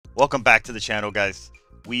Welcome back to the channel, guys.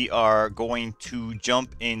 We are going to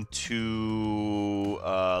jump into,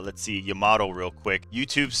 let's see, Yamato real quick.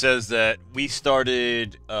 YouTube says that we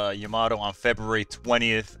started Yamato on February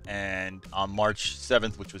 20th and on March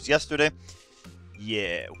 7th, which was yesterday.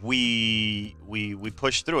 Yeah, we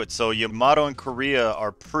pushed through it. So Yamato and Korea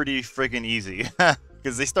are pretty friggin' easy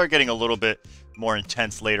because they start getting a little bit more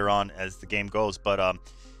intense later on as the game goes. But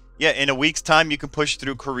yeah, in a week's time, you can push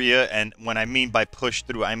through Korea. And when I mean by push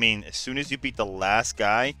through, I mean as soon as you beat the last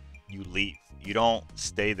guy, you leave. You don't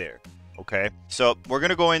stay there. Okay? So we're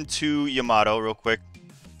going to go into Yamato real quick.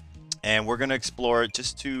 And we're going to explore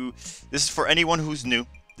just to... This is for anyone who's new.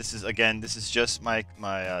 This is, again, this is just my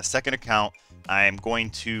second account. I'm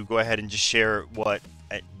going to go ahead and just share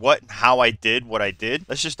how I did what I did.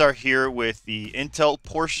 Let's just start here with the intel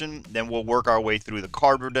portion. Then we'll work our way through the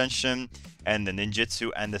card redemption and the ninjutsu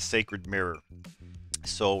and the sacred mirror.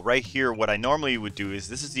 So right here, what I normally would do is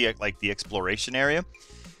this is the exploration area.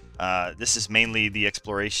 This is mainly the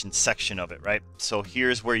exploration section of it, right? So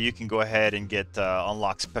here's where you can go ahead and get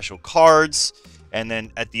unlock special cards, and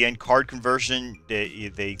then at the end, card conversion,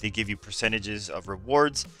 they give you percentages of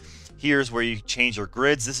rewards. Here's where you change your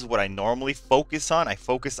grids. This is what I normally focus on. I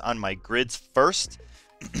focus on my grids first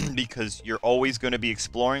because you're always going to be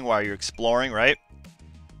exploring while you're exploring, right?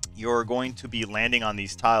 You're going to be landing on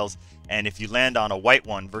these tiles, and if you land on a white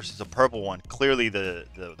one versus a purple one, clearly the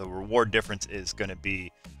reward difference is going to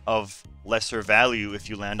be of lesser value if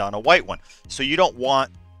you land on a white one. So you don't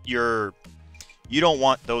want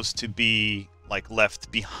those to be like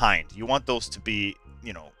left behind. You want those to be,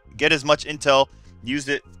 you know, get as much intel, use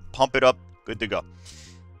it, pump it up, good to go.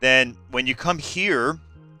 Then when you come here,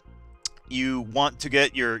 you want to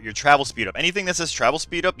get your travel speed up. Anything that says travel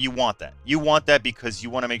speed up, you want that. You want that because you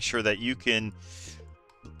want to make sure that you can,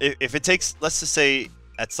 if it takes, let's just say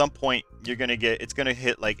at some point you're going to get, it's going to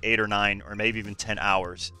hit like 8 or 9 or maybe even 10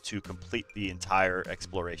 hours to complete the entire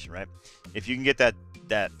exploration, right? If you can get that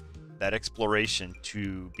exploration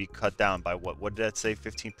to be cut down by what did that say,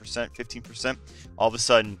 15%, 15%, all of a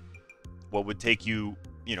sudden what would take you,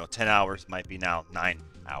 you know, 10 hours might be now 9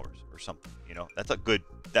 hours or something. You know, that's a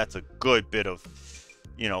good bit of,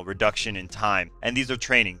 you know, reduction in time. And these are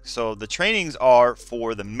training. So the trainings are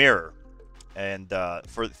for the mirror and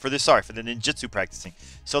for the ninjutsu practicing.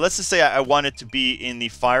 So let's just say I wanted to be in the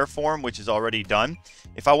fire form, which is already done.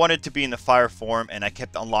 If I wanted to be in the fire form and I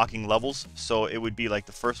kept unlocking levels, so it would be like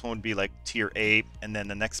the first one would be like tier 8, and then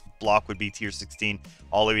the next block would be tier 16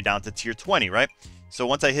 all the way down to tier 20, right? So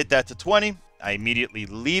once I hit that to 20, I immediately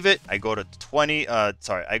leave it. I go to 20,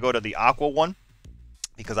 I go to the aqua one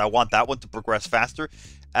because I want that one to progress faster.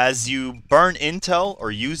 As you burn intel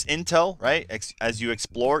or use intel, right, as you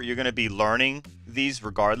explore, you're going to be learning these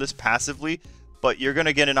regardless passively, but you're going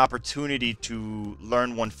to get an opportunity to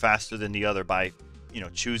learn one faster than the other by, you know,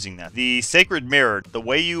 choosing that. The sacred mirror, the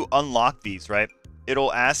way you unlock these, right,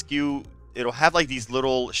 it'll ask you, it'll have like these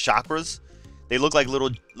little chakras. They look like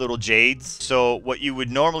little jades. So what you would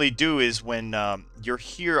normally do is when you're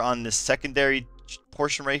here on this secondary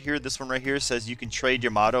portion right here, this one right here says you can trade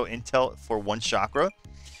Yamato intel for 1 chakra.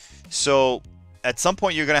 So at some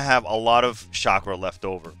point you're going to have a lot of chakra left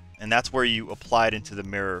over. And that's where you apply it into the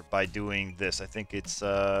mirror by doing this. I think it's...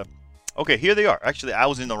 okay, here they are. Actually, I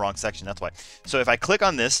was in the wrong section. That's why. So if I click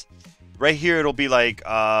on this, right here it'll be like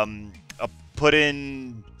put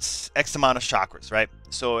in X amount of chakras, right?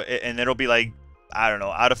 So, and it'll be like, I don't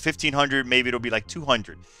know, out of 1,500, maybe it'll be like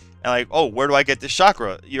 200. And like, oh, where do I get this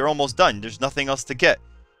chakra? You're almost done. There's nothing else to get.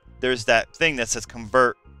 There's that thing that says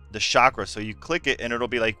convert the chakra. So you click it and it'll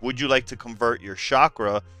be like, would you like to convert your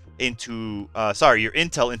chakra into, your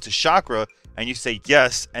intel into chakra? And you say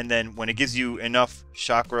yes. And then when it gives you enough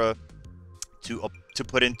chakra to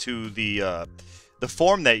put into the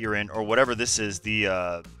form that you're in, or whatever this is,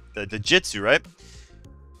 the jitsu, right?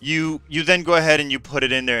 You then go ahead and you put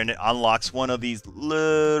it in there, and it unlocks one of these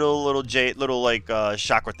little like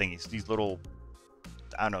chakra thingies, these little,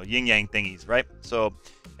 I don't know, yin yang thingies, right? So,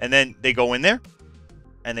 and then they go in there,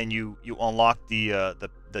 and then you unlock the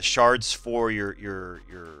shards for your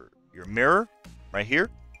mirror right here.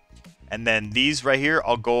 And then these right here,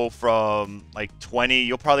 I'll go from like 20.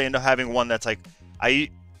 You'll probably end up having one that's like,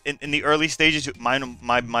 in the early stages,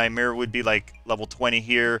 my mirror would be like level 20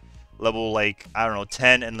 here, level like, I don't know,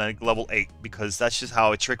 10, and like level 8, because that's just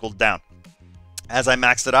how it trickled down. As I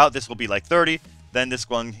maxed it out, this will be like 30, then this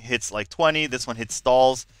one hits like 20, this one hits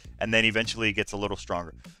stalls, and then eventually it gets a little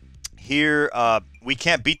stronger. Here, we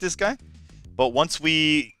can't beat this guy, but once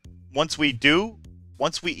we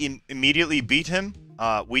immediately beat him,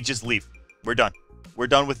 we just leave. We're done. we're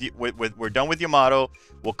done with we're done with Yamato.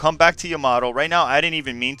 We'll come back to Yamato. Right now, I didn't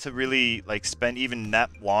even mean to really like spend even that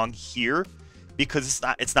long here because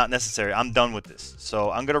it's not necessary. I'm done with this. So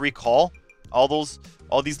I'm gonna recall all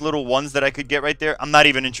these little ones that I could get right there. I'm not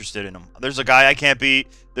even interested in them. There's a guy I can't beat.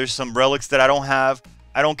 There's some relics that I don't have.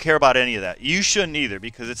 I don't care about any of that. You shouldn't either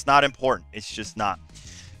because it's not important. It's just not.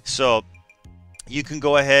 So you can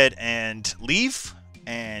go ahead and leave,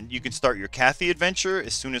 and you can start your Cathy adventure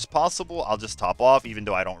as soon as possible. I'll just top off even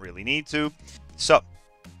though I don't really need to. So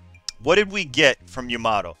what did we get from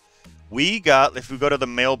Yamato? We got, if we go to the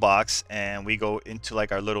mailbox and we go into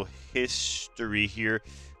like our little history here,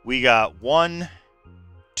 we got 1,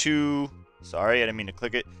 2, sorry, I didn't mean to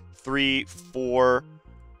click it, 3, 4,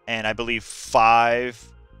 and I believe 5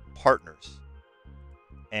 partners.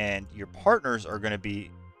 And your partners are going to be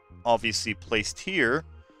obviously placed here.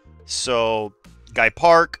 So Guy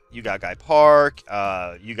Park, you got Guy Park,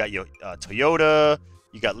 you got Toyota,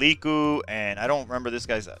 you got Liku, and I don't remember this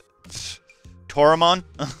guy's Toramon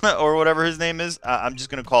or whatever his name is. I'm just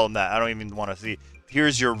going to call him that. I don't even want to see.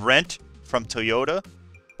 Here's your rent from Toyota.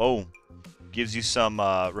 Boom. Gives you some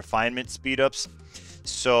refinement speed ups,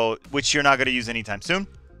 so which you're not going to use anytime soon.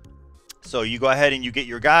 So you go ahead and you get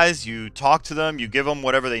your guys, you talk to them, you give them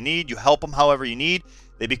whatever they need, you help them however you need.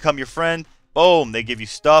 They become your friend. Boom, they give you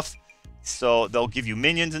stuff. So they'll give you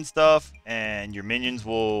minions and stuff, and your minions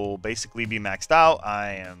will basically be maxed out.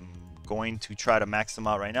 I am going to try to max them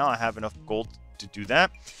out right now. I have enough gold to do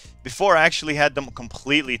that. Before, I actually had them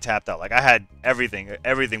completely tapped out. Like I had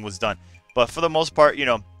everything was done. But for the most part, you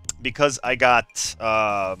know, because I got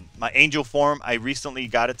my angel form, I recently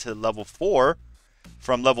got it to level 4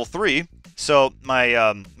 from level 3. So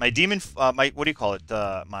my my demon, my, what do you call it?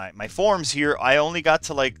 My forms here, I only got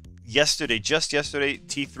to like yesterday, just yesterday,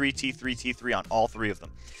 T3, T3, T3 on all 3 of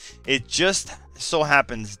them. It just so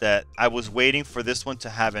happens that I was waiting for this one to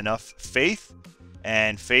have enough faith,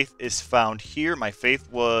 and faith is found here. My faith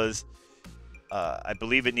was, I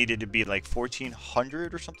believe it needed to be like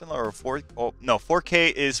 1400 or something, or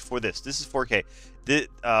 4K is for this. This is 4K.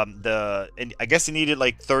 And I guess it needed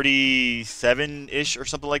like 37-ish or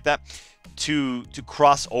something like that to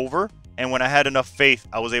cross over. And when I had enough faith,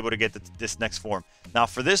 I was able to get this next form. Now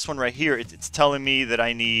for this one right here, it's telling me that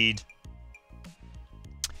I need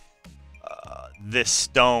this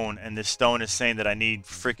stone, and this stone is saying that I need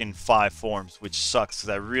freaking 5 forms, which sucks because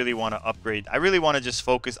I really want to upgrade. I really want to just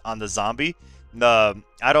focus on the zombie. I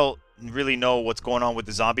don't really know what's going on with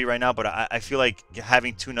the zombie right now, but I feel like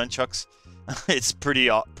having 2 nunchucks, it's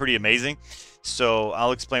pretty amazing. So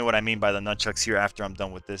I'll explain what I mean by the nunchucks here after I'm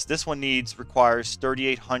done with this. This one requires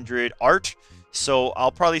 3800 art. So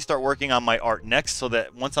I'll probably start working on my art next, so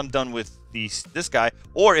that once I'm done with this guy,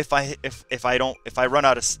 or if I run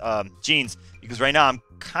out of genes, because right now I'm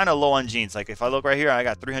kind of low on genes. Like if I look right here, I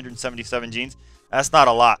got 377 genes. That's not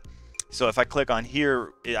a lot. So if I click on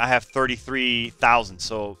here, I have 33,000.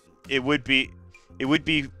 So it would be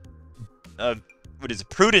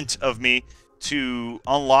prudent of me to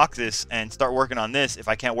unlock this and start working on this if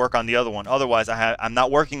I can't work on the other one. Otherwise, I'm not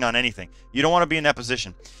working on anything. You don't want to be in that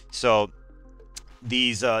position. So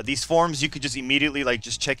these forms, you could just immediately like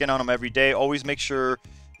just check in on them every day. Always make sure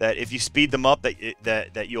that if you speed them up,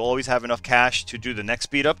 that you always have enough cash to do the next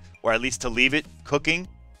speed up, or at least to leave it cooking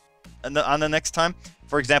on the next time.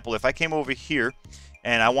 For example, if I came over here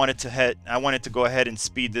and I wanted to go ahead and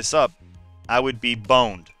speed this up, I would be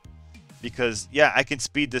boned. Because yeah, I can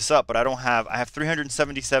speed this up, but I have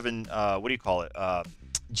 377 what do you call it,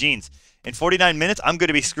 genes. In 49 minutes I'm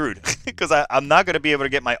gonna be screwed because I'm not gonna be able to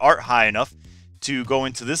get my art high enough to go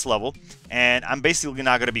into this level, and I'm basically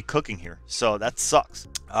not gonna be cooking here, so that sucks.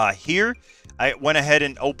 Here I went ahead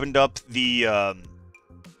and opened up the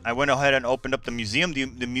museum.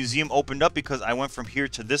 The museum opened up because I went from here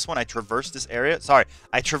to this one. I traversed this area. Sorry,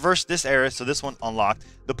 I traversed this area, so this one unlocked.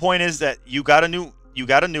 The point is that you got a new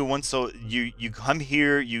one, so you come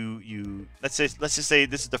here, let's just say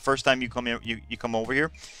this is the first time you come here, you come over here.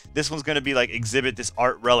 This one's gonna be like exhibit this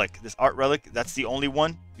art relic. This art relic, that's the only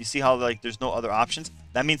one. You see how like there's no other options?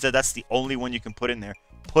 That means that that's the only one you can put in there.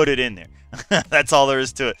 Put it in there. That's all there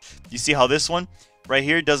is to it. You see how this one right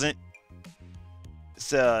here doesn't?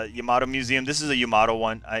 It's a Yamato Museum. This is a Yamato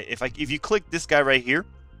one. If you click this guy right here,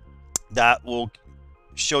 that will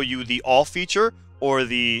show you the all feature or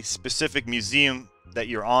the specific museum that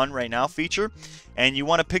you're on right now feature, and you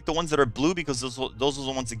want to pick the ones that are blue because those are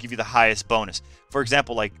the ones that give you the highest bonus. For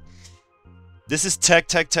example, like this is tech,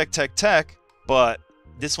 but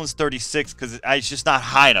this one's 36 because it's just not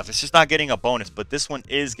high enough. It's just not getting a bonus, but this one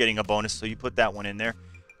is getting a bonus, so you put that one in there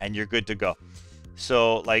and you're good to go.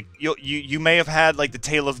 So like you may have had like the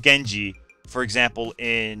Tale of Genji for example,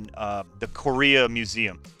 in the Korea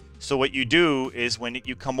Museum. So what you do is when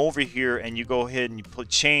you come over here and you go ahead and you put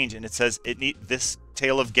change and it says this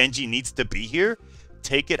Tale of Genji needs to be here,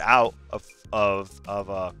 take it out of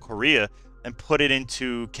Korea and put it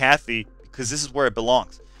into Kathy, because this is where it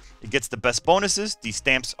belongs. It gets the best bonuses. These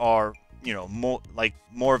stamps are, you know,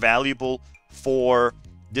 more valuable for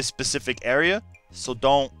this specific area. So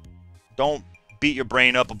don't beat your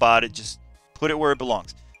brain up about it. Just put it where it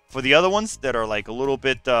belongs. For the other ones that are like a little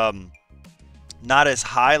bit not as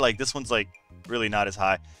high, like this one's like really not as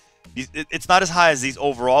high. It's not as high as these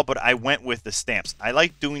overall, but I went with the stamps. I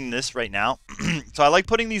like doing this right now. So I like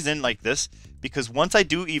putting these in like this, because once I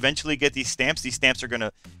do eventually get these stamps are going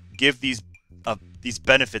to give these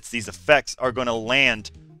benefits, these effects are going to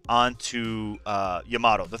land onto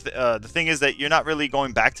Yamato. The thing is that you're not really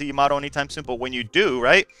going back to Yamato anytime soon, but when you do,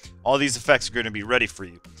 right, all these effects are going to be ready for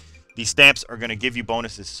you. These stamps are going to give you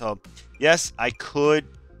bonuses. So yes, I could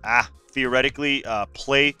theoretically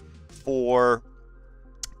play for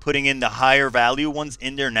putting in the higher value ones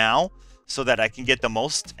in there now so that I can get the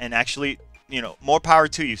most, and actually, you know, more power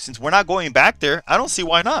to you. Since we're not going back there, I don't see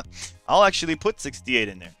why not. I'll actually put 68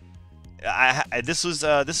 in there. This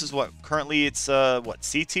is what currently it's what,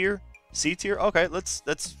 C tier? C tier? Okay, let's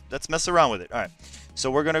mess around with it. All right. So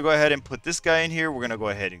we're going to go ahead and put this guy in here. We're going to go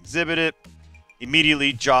ahead and exhibit it.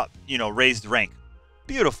 Immediately drop, you know, raised rank.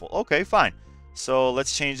 Beautiful. Okay, fine. So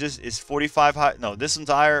let's change this. Is 45 high? No, this one's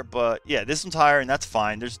higher, but yeah, this one's higher, and that's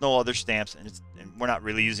fine. There's no other stamps, and we're not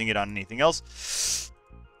really using it on anything else.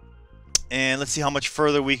 And let's see how much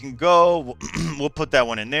further we can go. We'll put that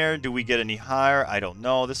one in there. Do we get any higher? I don't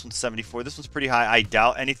know. This one's 74. This one's pretty high. I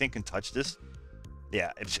doubt anything can touch this.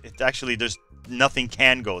 Yeah, it's actually, there's nothing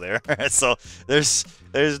can go there. So there's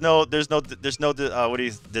no what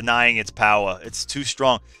is denying its power. It's too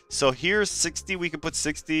strong. So here's 60. We can put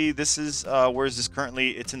 60. This is where is this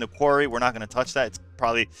currently? It's in the quarry. We're not going to touch that. It's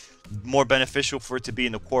probably more beneficial for it to be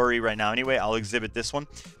in the quarry right now anyway. I'll exhibit this one.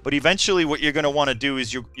 But eventually what you're going to want to do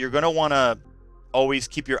is you're going to want to always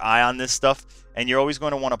keep your eye on this stuff, and you're always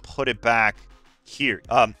going to want to put it back here.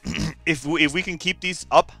 If we can keep these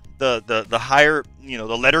up, the higher, you know,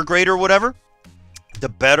 the letter grade or whatever, the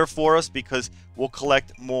better for us, because we'll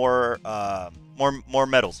collect more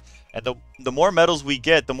medals. And the more medals we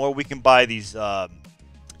get, the more we can buy these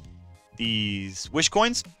wish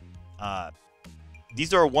coins.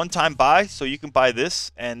 These are a one-time buy, so you can buy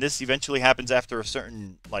this, and this eventually happens after a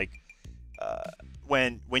certain, like,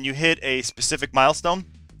 when you hit a specific milestone.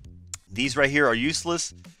 These right here are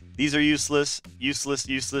useless. These are useless, useless,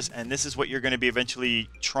 useless, and this is what you're going to be eventually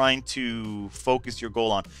trying to focus your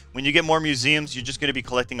goal on. When you get more museums, you're just going to be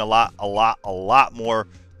collecting a lot more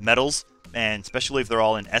medals, and especially if they're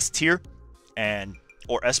all in S tier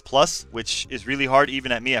or S plus, which is really hard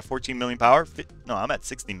even at me at 14 million power. No, I'm at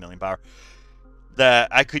 16 million power. That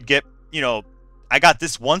I could get, you know, I got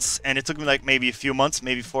this once, and it took me like maybe a few months,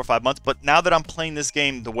 maybe 4 or 5 months. But now that I'm playing this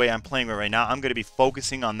game the way I'm playing it right now, I'm going to be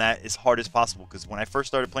focusing on that as hard as possible. Because when I first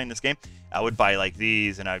started playing this game, I would buy like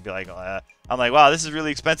these, and I'd be like, I'm like, wow, this is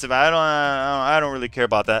really expensive. I don't really care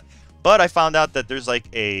about that. But I found out that there's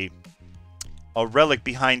like a relic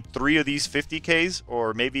behind 3 of these 50Ks,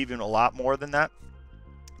 or maybe even a lot more than that,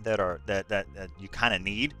 that you kind of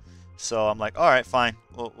need. So I'm like, all right, fine,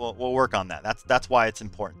 we'll work on that. That's why it's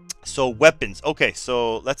important. So weapons. Okay,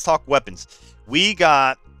 so let's talk weapons. We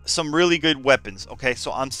got some really good weapons. Okay,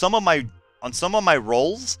 so on some of my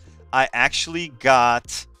rolls, I actually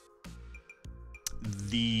got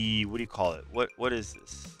the, what do you call it? What is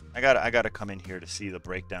this? I gotta come in here to see the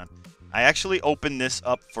breakdown. I actually opened this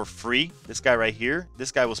up for free. This guy right here.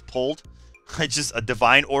 This guy was pulled. A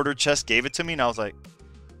divine order chest gave it to me, and I was like,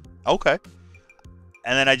 okay.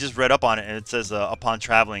 And then I just read up on it, and it says upon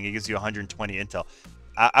traveling, it gives you 120 intel.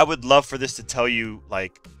 I would love for this to tell you,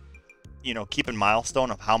 like, you know, keep a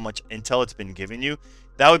milestone of how much intel it's been giving you.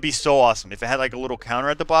 That would be so awesome if it had like a little counter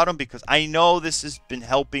at the bottom, because I know this has been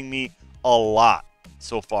helping me a lot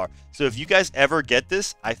so far. So if you guys ever get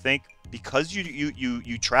this, I think because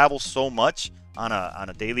you travel so much on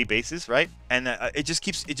a daily basis, right? And it just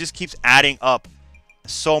keeps adding up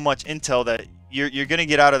so much intel that you're gonna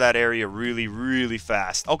get out of that area really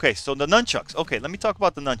fast. Okay, so the nunchucks. Okay, let me talk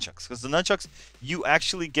about the nunchucks, because the nunchucks you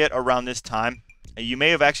actually get around this time. You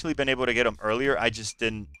may have actually been able to get them earlier. I just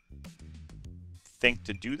didn't think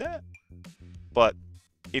to do that. But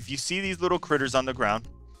if you see these little critters on the ground,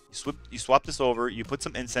 you swap this over. You put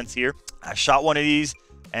some incense here. I shot one of these,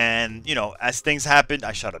 and you know, as things happened,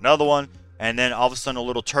 I shot another one, and then all of a sudden a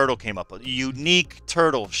little turtle came up. A unique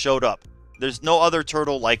turtle showed up. There's no other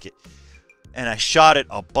turtle like it. and I shot it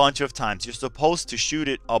a bunch of times. You're supposed to shoot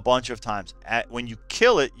it a bunch of times. When you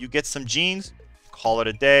kill it, you get some genes, call it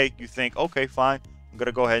a day. You think, okay, fine, I'm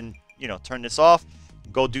gonna go ahead and, you know, turn this off,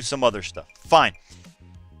 go do some other stuff. Fine.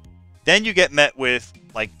 Then you get met with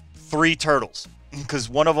like 3 turtles, because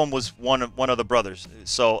one of them was one of the brothers.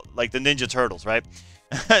 So like the Ninja Turtles, right?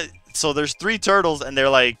 So there's 3 turtles, and they're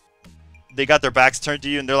like, they got their backs turned to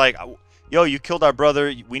you, and they're like, yo, you killed our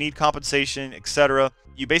brother, we need compensation, etc.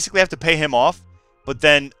 You basically have to pay him off, but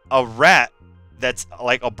then a rat that's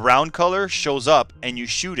like a brown color shows up, and you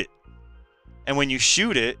shoot it. And when you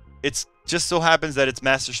shoot it, it's just so happens that it's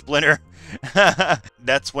Master Splinter.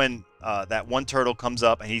 That's when that one turtle comes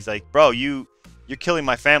up, and he's like, bro, you're killing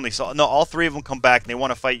my family. So no, all 3 of them come back, and they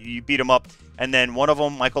want to fight you. You beat them up, and then one of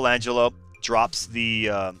them, Michelangelo, drops the...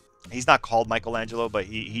 he's not called Michelangelo, but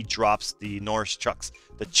he drops the Norris Chucks.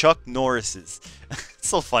 The Chuck Norrises. It's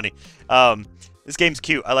so funny. This game's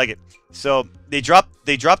cute. I like it. So they drop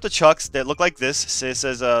the Chucks that look like this. It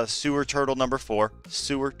says Sewer Turtle number 4.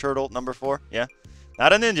 Sewer Turtle number 4. Yeah.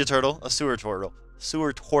 Not a Ninja Turtle. A Sewer Turtle.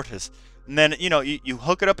 Sewer Tortoise. And then, you know, you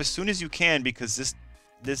hook it up as soon as you can, because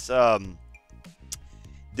this what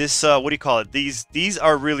do you call it? These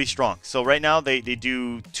are really strong. So right now they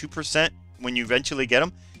do 2% when you eventually get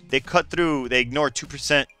them. They cut through, they ignore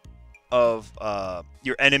 2% of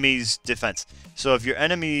your enemy's defense. So if your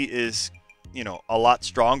enemy is, you know, a lot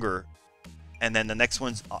stronger, and then the next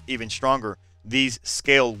one's even stronger, these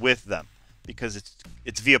scale with them, because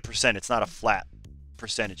it's via percent. It's not a flat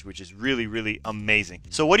percentage, which is really, really amazing.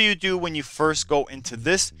 So what do you do when you first go into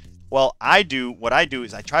this? Well, what I do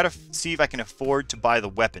is I try to see if I can afford to buy the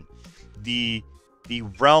weapon. The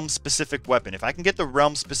realm specific weapon. If I can get the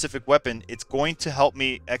realm specific weapon, it's going to help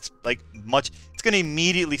me it's going to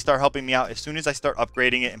immediately start helping me out as soon as I start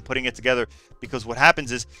upgrading it and putting it together. Because what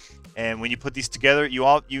happens is, and when you put these together, you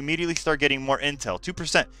immediately start getting more intel.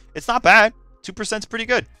 2%. It's not bad. 2% is pretty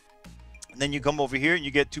good. And then you come over here and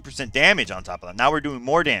you get 2% damage on top of that. Now we're doing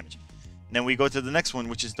more damage. And then we go to the next one,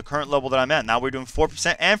 which is the current level that I'm at. Now we're doing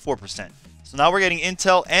 4% and 4%. So now we're getting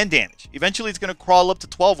intel and damage. Eventually it's going to crawl up to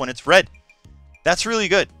 12 when it's red. That's really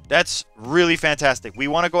good. That's really fantastic. We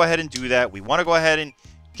want to go ahead and do that. We want to go ahead and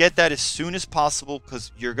get that as soon as possible,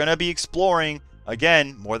 because you're going to be exploring,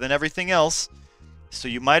 again, more than everything else. So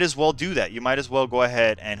you might as well do that. You might as well go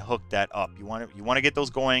ahead and hook that up. You want to get those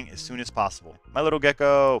going as soon as possible. My little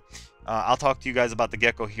gecko. I'll talk to you guys about the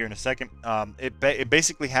gecko here in a second. It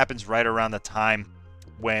basically happens right around the time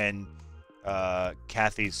when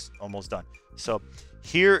Kathy's almost done. So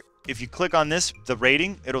here, if you click on this, the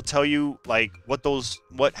rating, it'll tell you like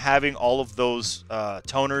what having all of those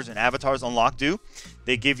toners and avatars unlocked do.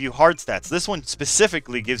 They give you hard stats. This one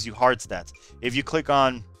specifically gives you hard stats. If you click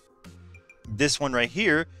on this one right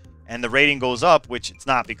here and the rating goes up, which it's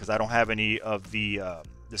not because I don't have any of the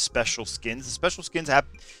special skins. The special skins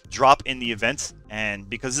drop in the events, and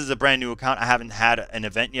because this is a brand new account, I haven't had an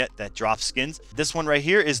event yet that drops skins. This one right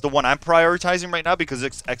here is the one I'm prioritizing right now because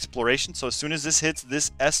it's exploration. So as soon as this hits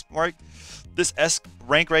this S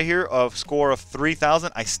rank right here of score of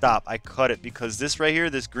 3,000, I stop. I cut it, because this right here,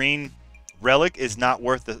 this green relic, is not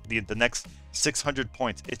worth the next 600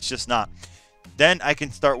 points. It's just not. Then I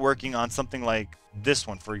can start working on something like this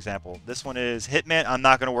one, for example. This one is Hitman. I'm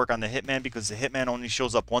not going to work on the Hitman because the Hitman only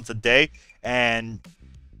shows up once a day, and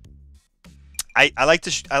I like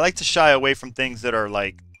to shy away from things that are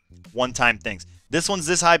like one-time things. This one's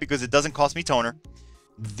this high because it doesn't cost me toner.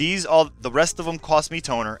 The rest of them cost me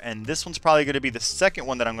toner, and this one's probably going to be the second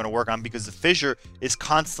one that I'm going to work on because the fissure is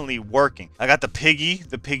constantly working. I got the piggy.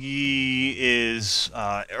 The piggy is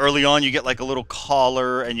early on you get like a little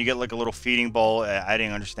collar and you get like a little feeding bowl. I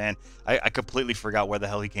didn't understand. I completely forgot where the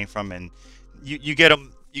hell he came from, and you get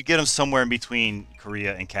him somewhere in between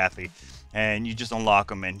Korea and Kathy, and you just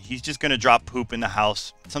unlock him, and he's just going to drop poop in the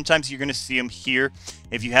house. Sometimes you're going to see him here.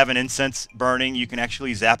 If you have an incense burning, you can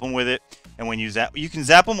actually zap him with it. And when you can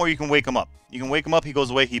zap him, or you can wake him up. You can wake him up, he goes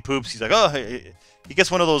away, he poops. He's like, oh, he gets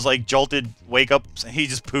one of those like jolted wake ups, and he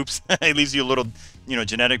just poops. He leaves you a little,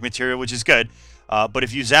 genetic material, which is good. But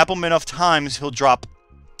if you zap him enough times, he'll drop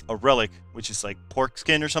a relic, which is like pork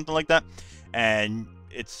skin or something like that. And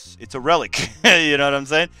it's a relic. You know what I'm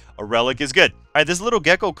saying? A relic is good. All right, this little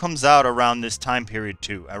gecko comes out around this time period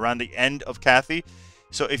too, around the end of Kathy.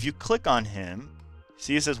 So if you click on him,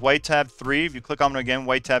 see, it says white tab 3. If you click on him again,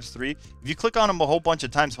 white tabs 3. If you click on him a whole bunch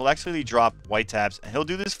of times, he'll actually drop white tabs. And he'll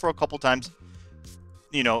do this for a couple times,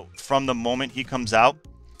 from the moment he comes out.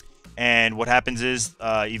 And what happens is,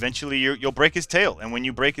 eventually you'll break his tail. And when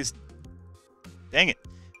you break his... Dang it.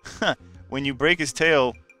 When you break his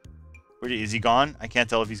tail, Is he gone? I can't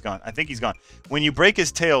tell if he's gone. I think he's gone. When you break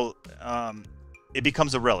his tail, it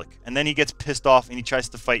becomes a relic, and then he gets pissed off and he tries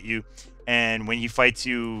to fight you. And when he fights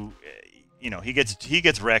you, you know, he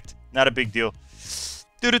gets wrecked. Not a big deal.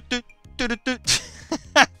 I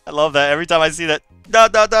love that. Every time I see that,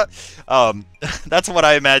 that's what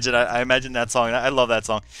I imagine. I imagine that song. I love that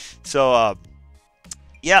song. So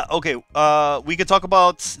yeah, okay. We could talk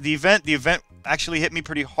about the event. The event actually hit me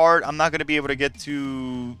pretty hard. I'm not gonna be able to get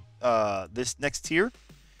to this next tier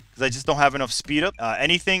because I just don't have enough speed up.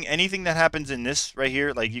 Anything that happens in this right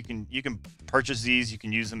here, like you can purchase these, you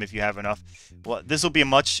can use them if you have enough. Well, this will be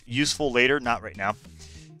much useful later, not right now.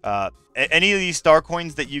 Any of these star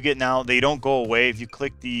coins that you get now, they don't go away. If you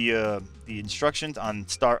click the instructions on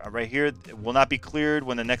star right here, it will not be cleared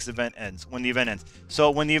when the next event ends. When the event ends,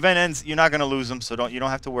 so when the event ends, you're not gonna lose them. So you don't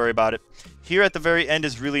have to worry about it. Here at the very end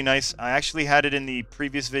is really nice. I actually had it in the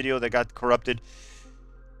previous video that got corrupted.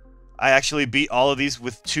 I actually beat all of these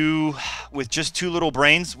with just 2 little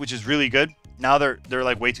brains, which is really good. Now they're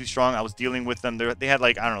like way too strong. I was dealing with them. They had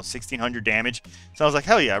like, I don't know, 1600 damage. So I was like,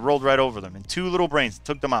 hell yeah, I rolled right over them. And 2 little brains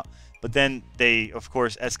took them out. But then they, of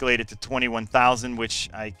course, escalated to 21,000, which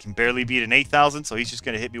I can barely beat an 8,000. So he's just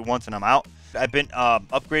gonna hit me once and I'm out. I've been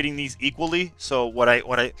upgrading these equally. So what I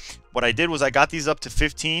did was I got these up to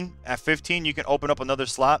 15. At 15, you can open up another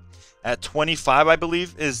slot. At 25, I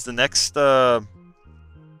believe, is the next one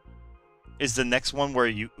where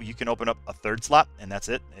you can open up a 3rd slot, and that's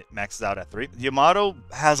it. It maxes out at 3. Yamato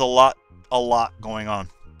has a lot going on.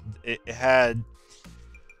 It had,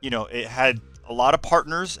 you know, it had a lot of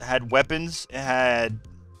partners, it had weapons, it had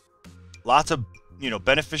lots of, you know,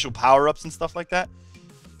 beneficial power-ups and stuff like that.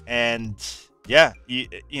 And yeah, you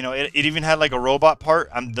know, it even had like a robot part.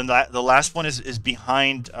 The last one is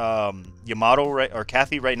behind Yamato, right, or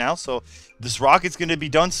Kathy right now. So this rocket's going to be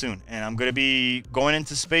done soon, and I'm going to be going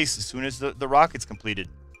into space as soon as the rocket's completed.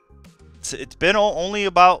 It's been only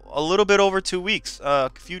about a little bit over 2 weeks, a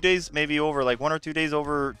few days, maybe over like 1 or 2 days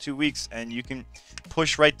over 2 weeks, and you can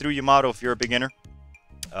push right through Yamato if you're a beginner.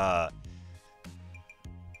 I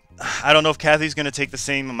don't know if Kathy's going to take the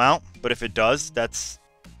same amount, but if it does, that's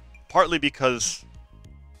partly because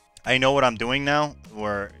I know what I'm doing now,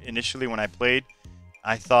 where initially when I played,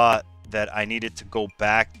 I thought that I needed to go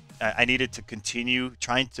back. I needed to continue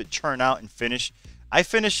trying to churn out and finish. I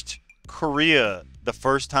finished Korea the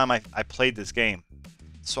first time I played this game.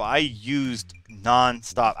 So I used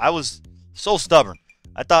non-stop. I was so stubborn.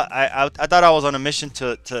 I thought I was on a mission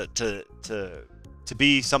to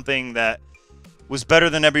be something that was better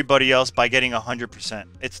than everybody else by getting 100%.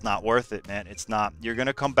 It's not worth it, man. It's not. You're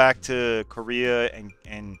gonna come back to Korea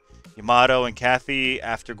and Yamato and Kathy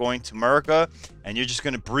after going to America, and you're just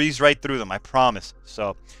gonna breeze right through them. I promise.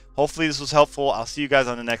 So hopefully this was helpful. I'll see you guys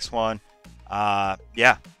on the next one.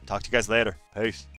 Yeah, talk to you guys later. Peace.